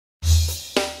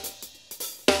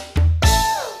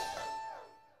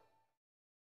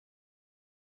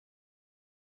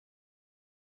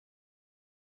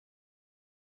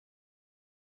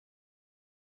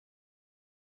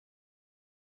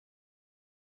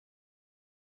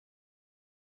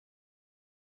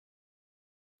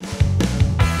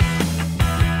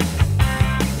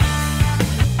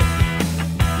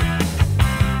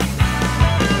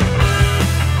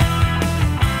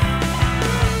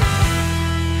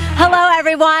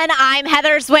everyone, I'm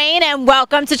Heather Zwain and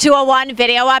welcome to 201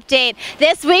 Video Update.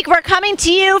 This week we're coming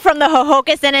to you from the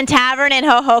Ho-Ho-Kus Inn and Tavern in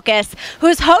Ho-Ho-Kus,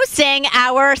 who's hosting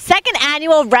our second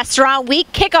annual Restaurant Week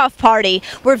kickoff party.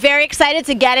 We're very excited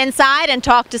to get inside and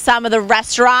talk to some of the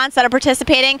restaurants that are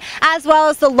participating, as well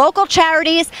as the local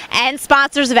charities and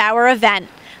sponsors of our event.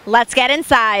 Let's get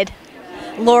inside.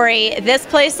 Lori, this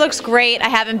place looks great. I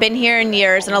haven't been here in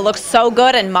years and it looks so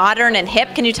good and modern and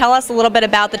hip. Can you tell us a little bit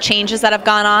about the changes that have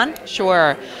gone on?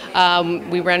 Sure.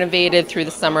 We renovated through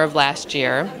the summer of last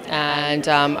year, and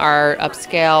our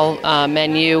upscale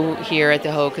menu here at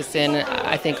the Ho-Ho-Kus Inn,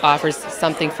 I think, offers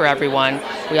something for everyone.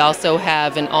 We also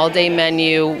have an all-day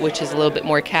menu, which is a little bit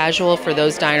more casual for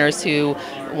those diners who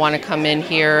want to come in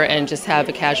here and just have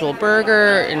a casual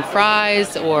burger and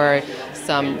fries, or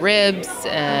some ribs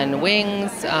and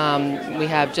wings. We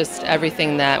have just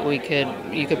everything that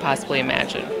you could possibly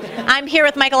imagine. I'm here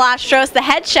with Michael Ostros, the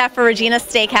head chef for Regina's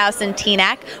Steakhouse in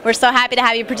Teaneck. We're so happy to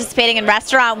have you participating in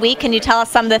Restaurant Week. Can you tell us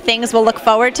some of the things we'll look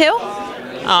forward to?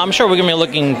 I'm sure we're going to be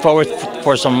looking forward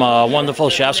for some wonderful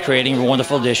chefs creating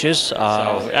wonderful dishes.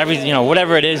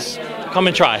 Whatever it is, come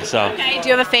and try. So. Okay. Do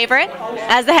you have a favorite?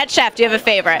 As the head chef, do you have a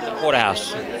favorite?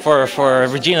 Porterhouse. For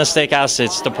Regina's Steakhouse,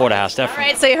 it's the Porterhouse, definitely.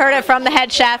 All right, so you heard it from the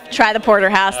head chef. Try the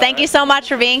Porterhouse. Thank you so much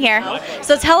for being here.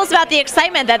 So tell us about the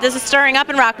excitement that this is stirring up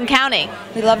in Rockland County.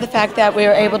 We love the fact that we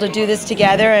were able to do this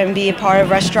together and be a part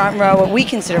of Restaurant Row, what we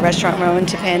consider Restaurant Row in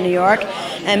Tappan, New York.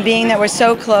 And being that we're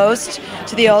so close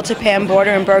to the old Tappan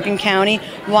border in Bergen County,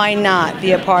 why not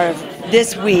be a part of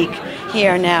this week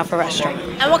here now for restaurant?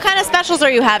 And what kind of specials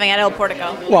are you having at Il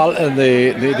Portico? Well,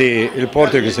 the Il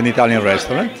Portico is an Italian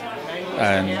restaurant,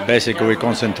 and basically we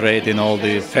concentrate in all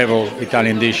the favorite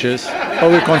Italian dishes,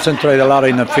 but we concentrate a lot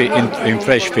in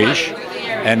fresh fish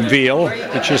and veal,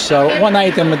 which is one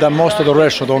item that most of the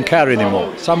restaurants don't carry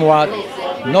anymore. Somewhat,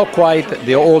 not quite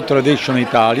the old traditional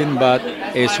Italian, but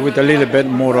it's with a little bit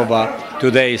more of a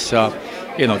today's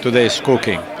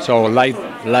cooking. So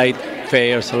light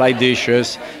fares, light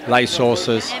dishes, light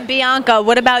sauces. And Bianca,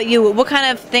 what about you? What kind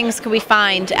of things can we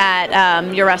find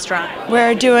at your restaurant?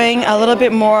 We're doing a little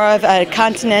bit more of a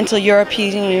continental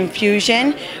European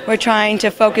infusion. We're trying to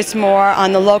focus more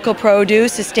on the local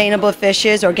produce, sustainable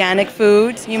fishes, organic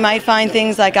foods. You might find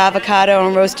things like avocado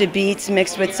and roasted beets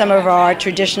mixed with some of our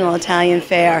traditional Italian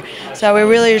fare. So we're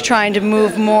really trying to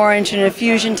move more into an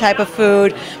infusion type of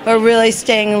food, but really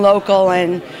staying local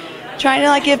and trying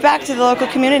to give back to the local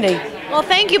community. Well,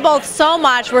 thank you both so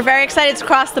much. We're very excited to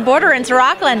cross the border into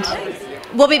Rockland.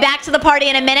 We'll be back to the party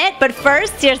in a minute, but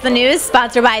first, here's the news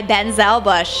sponsored by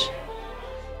Benzel-Busch.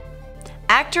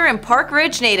 Actor and Park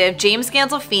Ridge native James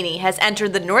Gandolfini has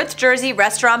entered the North Jersey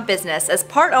restaurant business as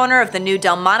part owner of the new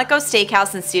Delmonico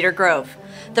Steakhouse in Cedar Grove.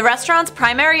 The restaurant's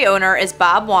primary owner is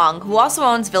Bob Wong, who also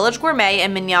owns Village Gourmet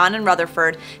and Mignon in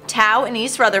Rutherford, Tao in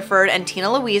East Rutherford, and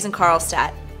Tina Louise in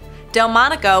Carlstadt.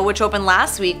 Delmonico, which opened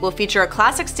last week, will feature a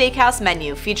classic steakhouse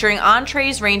menu featuring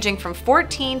entrees ranging from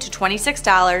 $14 to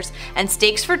 $26, and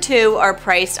steaks for two are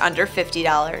priced under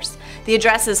 $50. The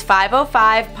address is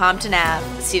 505 Pompton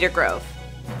Ave, Cedar Grove.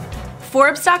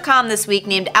 Forbes.com this week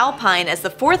named Alpine as the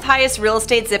fourth highest real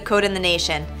estate zip code in the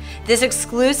nation. This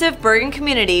exclusive Bergen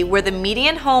community, where the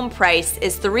median home price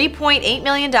is $3.8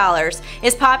 million,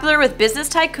 is popular with business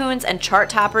tycoons and chart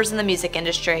toppers in the music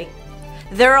industry.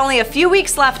 There are only a few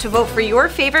weeks left to vote for your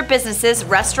favorite businesses,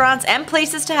 restaurants, and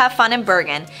places to have fun in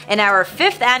Bergen in our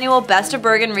 5th annual Best of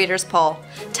Bergen Readers Poll.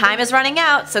 Time is running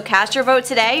out, so cast your vote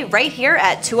today right here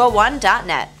at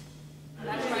 201.net.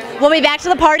 We'll be back to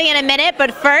the party in a minute,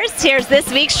 but first, here's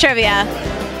this week's trivia.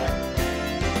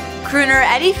 Crooner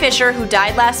Eddie Fisher, who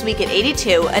died last week at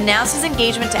 82, announced his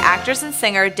engagement to actress and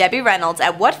singer Debbie Reynolds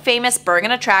at what famous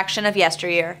Bergen attraction of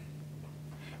yesteryear?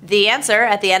 The answer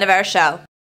at the end of our show.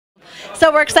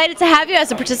 So we're excited to have you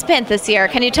as a participant this year.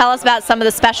 Can you tell us about some of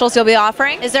the specials you'll be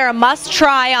offering? Is there a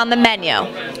must-try on the menu?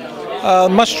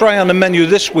 Must-try on the menu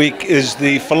this week is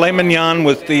the filet mignon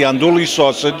with the andouille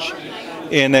sausage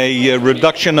in a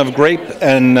reduction of grape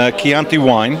and Chianti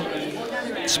wine.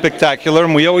 Spectacular.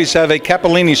 And we always have a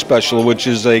capellini special, which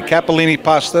is a capellini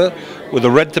pasta with a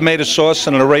red tomato sauce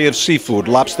and an array of seafood,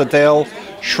 lobster tail,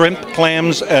 shrimp,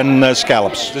 clams, and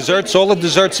scallops. Desserts, all the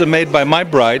desserts are made by my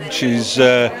bride. She's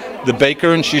the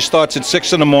baker, and she starts at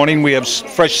 6 in the morning. We have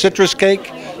fresh citrus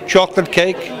cake, chocolate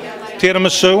cake,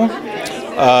 tiramisu,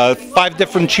 5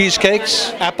 different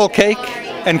cheesecakes, apple cake,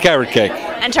 and carrot cake.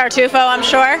 And tartufo, I'm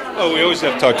sure. Oh, we always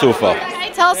have tartufo.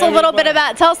 Okay, tell us a little bit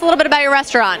about your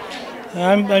restaurant.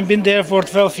 I've been there for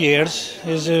 12 years.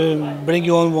 It's bring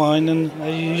your own wine, and I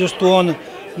used to own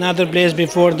another place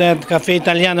before that, Cafe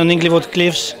Italiano on Inglewood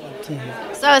Cliffs.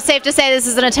 So it's safe to say this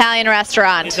is an Italian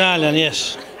restaurant. Italian,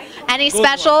 yes. Any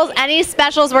specials? Any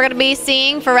specials we're going to be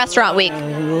seeing for Restaurant Week?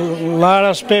 A lot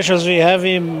of specials we have.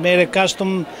 We made a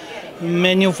custom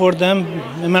menu for them.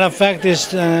 As a matter of fact,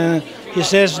 he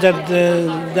says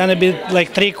that gonna be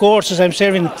like 3 courses. I'm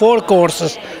serving 4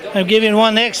 courses. I'm giving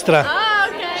 1 extra.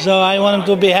 Oh, okay. So I want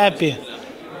them to be happy.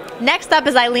 Next up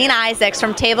is Eileen Isaacs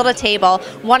from Table to Table,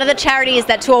 one of the charities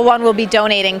that 201 will be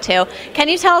donating to. Can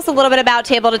you tell us a little bit about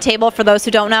Table to Table for those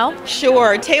who don't know?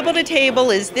 Sure. Table to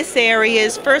Table is this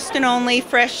area's first and only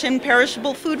fresh and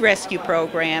perishable food rescue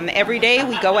program. Every day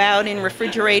we go out in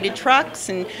refrigerated trucks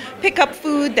and pick up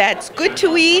food that's good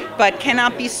to eat but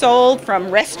cannot be sold from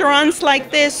restaurants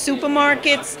like this,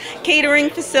 supermarkets,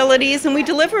 catering facilities, and we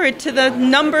deliver it to the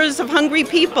numbers of hungry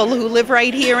people who live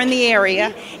right here in the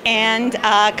area. And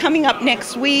coming up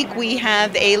next week, we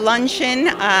have a luncheon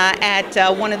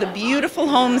at one of the beautiful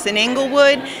homes in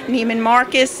Englewood. Neiman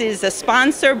Marcus is a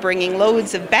sponsor, bringing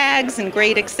loads of bags and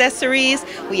great accessories.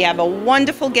 We have a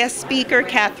wonderful guest speaker,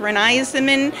 Catherine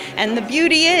Eisenman, and the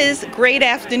beauty is great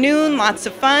afternoon, lots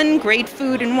of fun, great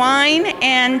food and wine,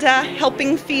 and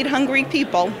helping feed hungry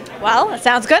people. Well, it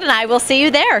sounds good, and I will see you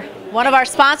there. One of our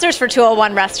sponsors for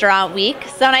 201 Restaurant Week.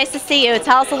 So nice to see you.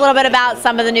 Tell us a little bit about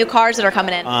some of the new cars that are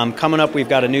coming in. Coming up, we've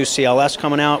got a new CLS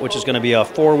coming out, which is going to be a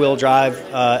 4-wheel drive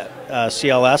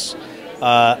CLS,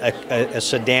 a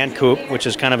sedan coupe, which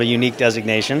is kind of a unique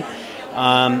designation.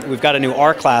 We've got a new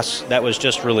R-Class that was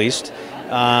just released.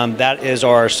 That is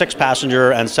our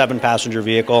 6-passenger and 7-passenger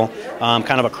vehicle,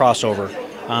 kind of a crossover.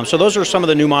 So those are some of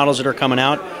the new models that are coming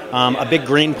out. A big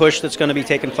green push that's going to be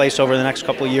taking place over the next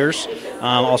couple of years.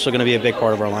 Also going to be a big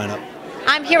part of our lineup.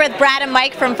 I'm here with Brad and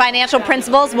Mike from Financial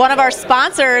Principles, one of our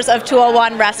sponsors of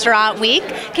 201 Restaurant Week.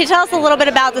 Can you tell us a little bit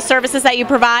about the services that you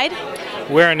provide?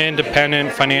 We're an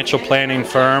independent financial planning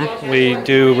firm. We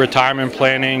do retirement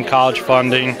planning, college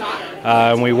funding,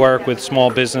 and we work with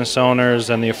small business owners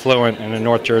and the affluent in the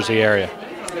North Jersey area.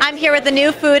 I'm here with the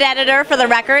new food editor for The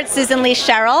Record, Susan Lee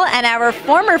Sherrill, and our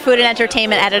former food and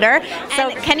entertainment editor. So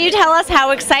can you tell us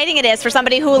how exciting it is for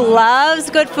somebody who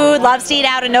loves good food, loves to eat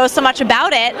out, and knows so much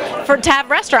about it to have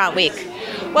Restaurant Week?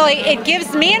 Well, it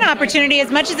gives me an opportunity,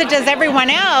 as much as it does everyone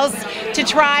else, to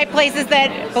try places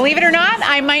that, believe it or not,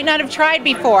 I might not have tried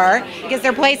before, because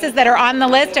they're places that are on the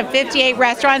list of 58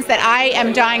 restaurants that I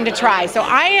am dying to try. So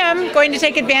I am going to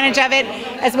take advantage of it,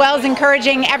 as well as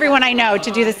encouraging everyone I know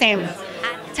to do the same.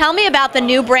 Tell me about the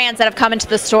new brands that have come into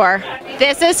the store.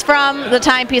 This is from the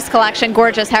Timepiece collection,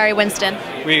 gorgeous Harry Winston.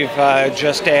 We've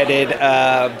just added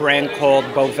a brand called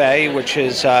Beauvais, which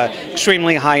is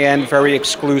extremely high-end, very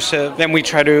exclusive. Then we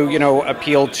try to,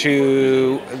 appeal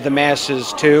to the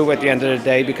masses too at the end of the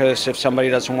day, because if somebody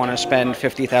doesn't want to spend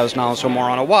 $50,000 or more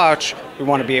on a watch, we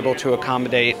want to be able to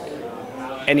accommodate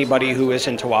anybody who is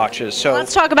into watches. So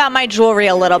let's talk about my jewelry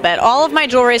a little bit. All of my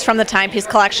jewelry is from the Timepiece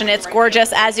collection. It's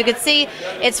gorgeous. As you can see,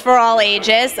 it's for all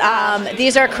ages.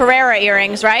 These are Carrera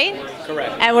earrings, right?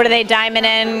 Correct. And what are they, diamond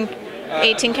and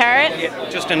 18 karat? Yeah,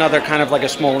 just another kind of like a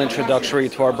small introductory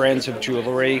to our brands of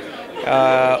jewelry.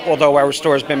 Although our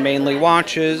store has been mainly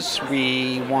watches,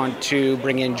 we want to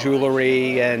bring in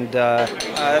jewelry, and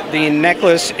the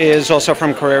necklace is also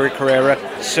from Carrera.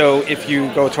 So if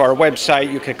you go to our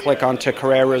website, you could click onto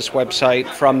Carrera's website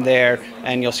from there,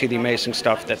 and you'll see the amazing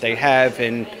stuff that they have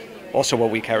and also what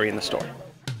we carry in the store.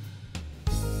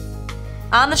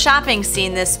 On the shopping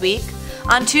scene this week,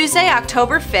 on Tuesday,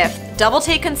 October 5th, Double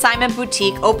Take Consignment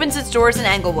Boutique opens its doors in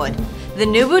Englewood. The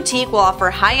new boutique will offer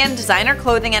high-end designer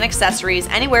clothing and accessories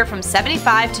anywhere from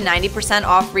 75 to 90%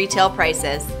 off retail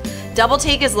prices. Double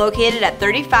Take is located at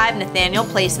 35 Nathaniel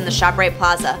Place in the ShopRite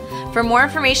Plaza. For more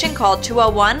information, call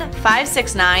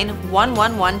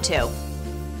 201-569-1112.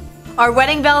 Our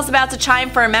wedding bell is about to chime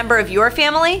for a member of your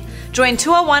family? Join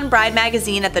 201 Bride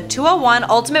Magazine at the 201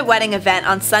 Ultimate Wedding event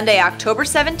on Sunday, October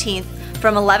 17th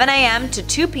from 11 a.m. to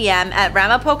 2 p.m. at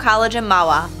Ramapo College in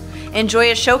Mahwah.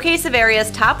 Enjoy a showcase of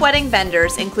area's top wedding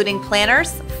vendors, including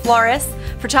planners, florists,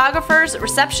 photographers,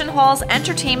 reception halls,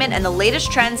 entertainment, and the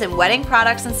latest trends in wedding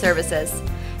products and services.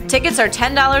 Tickets are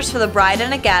 $10 for the bride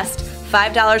and a guest,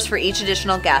 $5 for each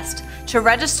additional guest. To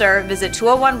register, visit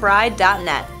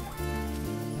 201bride.net.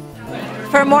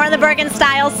 For more on the Bergen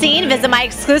Style scene, visit my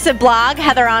exclusive blog,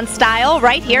 Heather on Style,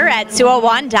 right here at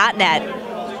 201.net.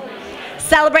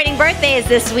 Celebrating birthdays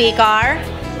this week are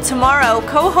tomorrow,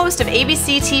 co-host of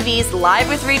ABC TV's Live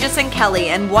with Regis and Kelly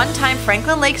and one-time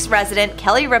Franklin Lakes resident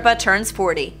Kelly Ripa turns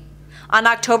 40. On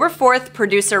October 4th,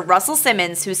 producer Russell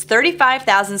Simmons, whose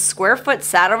 35,000 square foot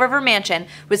Saddle River mansion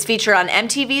was featured on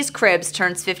MTV's Cribs,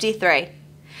 turns 53.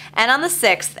 And on the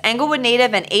 6th, Englewood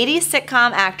native and 80s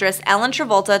sitcom actress Ellen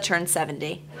Travolta turns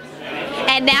 70.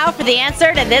 And now for the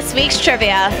answer to this week's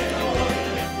trivia.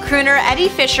 Crooner Eddie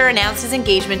Fisher announced his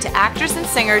engagement to actress and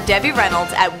singer Debbie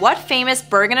Reynolds at what famous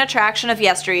Bergen attraction of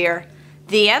yesteryear?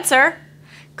 The answer: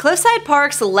 Cliffside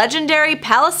Park's legendary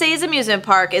Palisades Amusement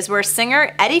Park is where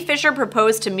singer Eddie Fisher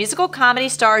proposed to musical comedy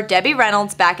star Debbie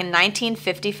Reynolds back in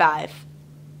 1955.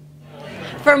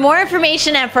 For more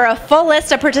information and for a full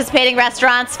list of participating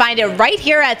restaurants, find it right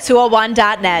here at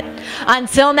 201.net.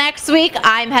 Until next week,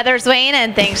 I'm Heather Zwain,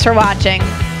 and thanks for watching.